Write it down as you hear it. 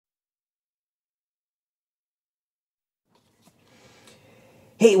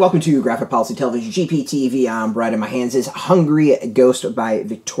Hey, welcome to Graphic Policy Television, GPTV. I'm Brad, in my hands is Hungry Ghost by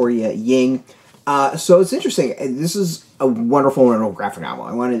Victoria Ying. So it's interesting. This is a wonderful, wonderful graphic novel.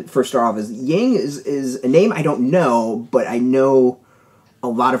 I want to first start off as Ying is a name I don't know, but I know a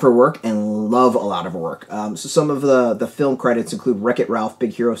lot of her work and love a lot of her work. So some of the film credits include Wreck-It Ralph,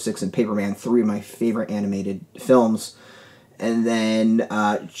 Big Hero 6, and Paperman, three of my favorite animated films. And then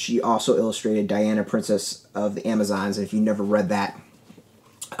she also illustrated Diana, Princess of the Amazons. And if you never read that,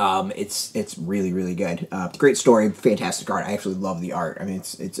 it's really, really good. Great story, fantastic art. I actually love the art. I mean,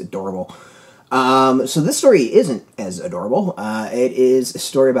 it's adorable. So this story isn't as adorable. It is a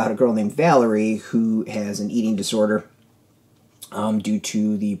story about a girl named Valerie who has an eating disorder due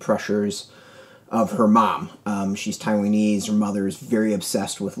to the pressures of her mom. She's Taiwanese. Her mother is very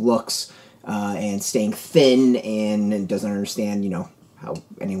obsessed with looks and staying thin, and doesn't understand, how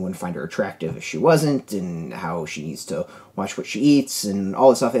anyone would find her attractive if she wasn't, and how she needs to watch what she eats, and all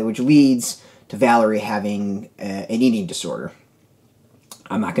this stuff, which leads to Valerie having an eating disorder.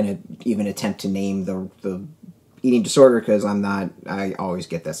 I'm not going to even attempt to name the eating disorder, because I always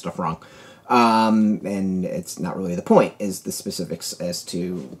get that stuff wrong. And it's not really the point, is the specifics as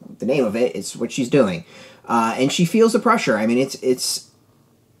to the name of it. It's what she's doing. And she feels the pressure. I mean, it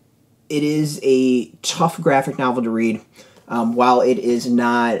is a tough graphic novel to read. While it is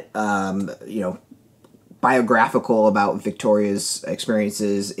not, biographical about Victoria's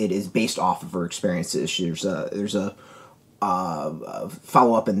experiences, it is based off of her experiences. There's a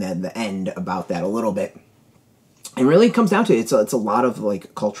follow-up in the end about that a little bit. And really it comes down to it's a lot of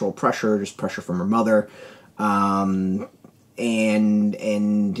like cultural pressure, just pressure from her mother. And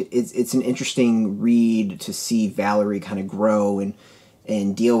it's an interesting read to see Valerie kind of grow and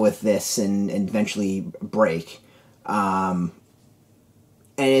deal with this and eventually break.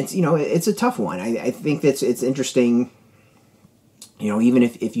 And it's a tough one. I think it's interesting, even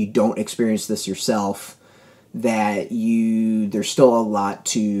if you don't experience this yourself, that there's still a lot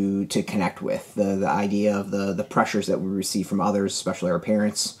to connect with. The idea of the pressures that we receive from others, especially our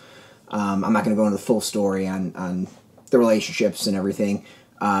parents. I'm not going to go into the full story on the relationships and everything,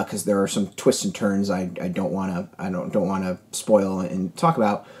 because there are some twists and turns I don't want to spoil and talk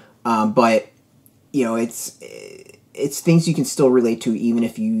about. But it's things you can still relate to, even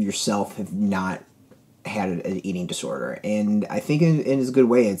if you yourself have not had an eating disorder. And I think in a good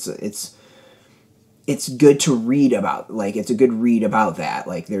way, it's good to read about. Like, it's a good read about that.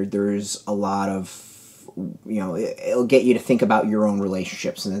 Like, there's a lot of, it'll get you to think about your own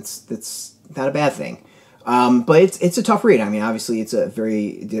relationships, and it's not a bad thing. But it's a tough read. I mean, obviously it's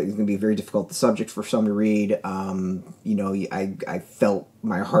going to be a very difficult subject for some to read. I felt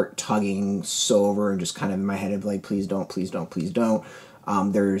my heart tugging so over, and just kind of in my head of like, please don't, please don't, please don't.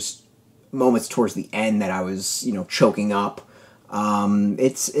 There's moments towards the end that I was, choking up.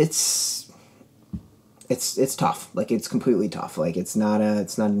 It's tough. Like, it's completely tough. Like, it's not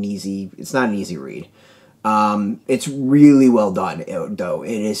an easy read. It's really well done, though.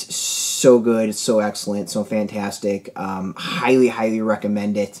 It is so good, it's so excellent, so fantastic. Highly, highly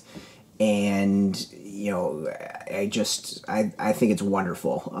recommend it. And, I think it's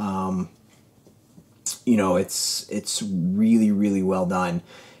wonderful. It's really, really well done.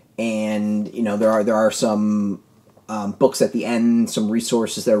 And, there are some books at the end, some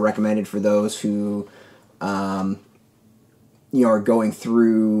resources that are recommended for those who are going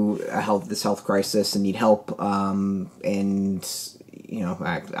through this health crisis and need help. And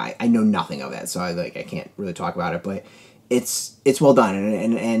I know nothing of that, so I can't really talk about it. But it's well done,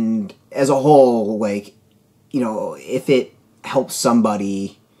 and as a whole, if it helps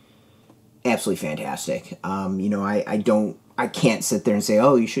somebody, absolutely fantastic. I can't sit there and say,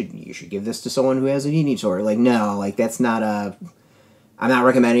 oh, you should give this to someone who has an eating disorder. Like, no, that's not I'm not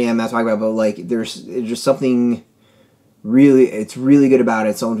recommending it, I'm not talking about, but there's just something it's really good about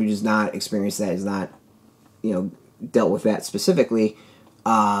it. Someone who does not experience that, has not, dealt with that specifically.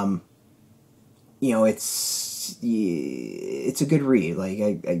 It's a good read. Like,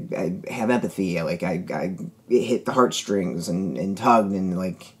 I have empathy. Like, it hit the heartstrings and tugged, and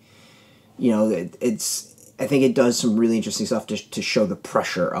I think it does some really interesting stuff to show the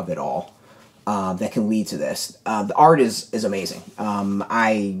pressure of it all. That can lead to this. The art is amazing.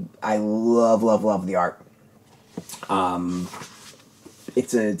 I love the art.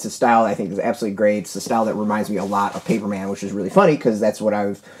 It's a style I think is absolutely great. It's a style that reminds me a lot of Paperman, which is really funny, because that's what I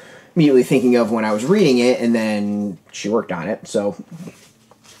was immediately thinking of when I was reading it, and then she worked on it. So,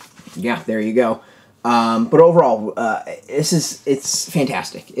 yeah, there you go. But overall, it's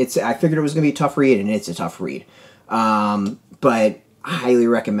fantastic. I figured it was going to be a tough read, and it's a tough read. But highly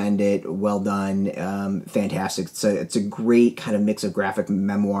recommend it. Well done. Fantastic. It's a great kind of mix of graphic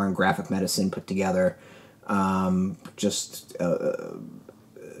memoir and graphic medicine put together. Just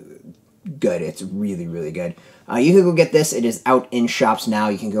good. It's really, really good. You can go get this. It is out in shops now.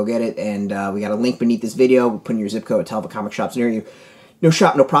 You can go get it, and we got a link beneath this video. We'll put in your zip code at Talbot Comic Shops near you. No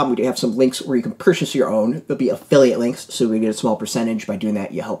shop, no problem. We do have some links where you can purchase your own. There'll be affiliate links, so we get a small percentage. By doing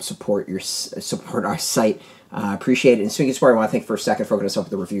that, you help support our site. Appreciate it. And speaking of support, I want to thank for a second for hooking us up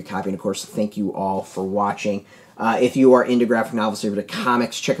with the review copy. And of course, thank you all for watching. If you are into graphic novels, or into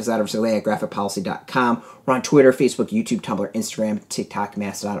comics, check us out every single day at graphicpolicy.com. We're on Twitter, Facebook, YouTube, Tumblr, Instagram, TikTok,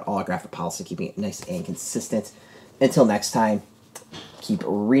 Mastodon, all at Graphic Policy, keeping it nice and consistent. Until next time, keep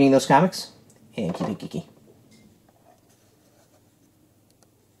reading those comics and keep it geeky.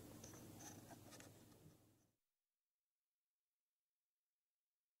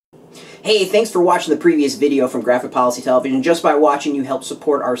 Hey, thanks for watching the previous video from Graphic Policy Television. Just by watching, you help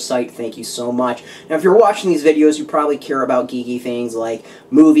support our site. Thank you so much. Now, if you're watching these videos, you probably care about geeky things like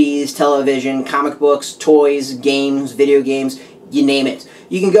movies, television, comic books, toys, games, video games, you name it.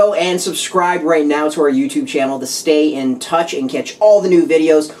 You can go and subscribe right now to our YouTube channel to stay in touch and catch all the new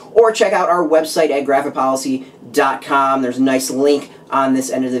videos, or check out our website at graphicpolicy.com. There's a nice link on this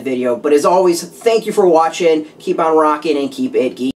end of the video. But as always, thank you for watching. Keep on rocking and keep it geeky.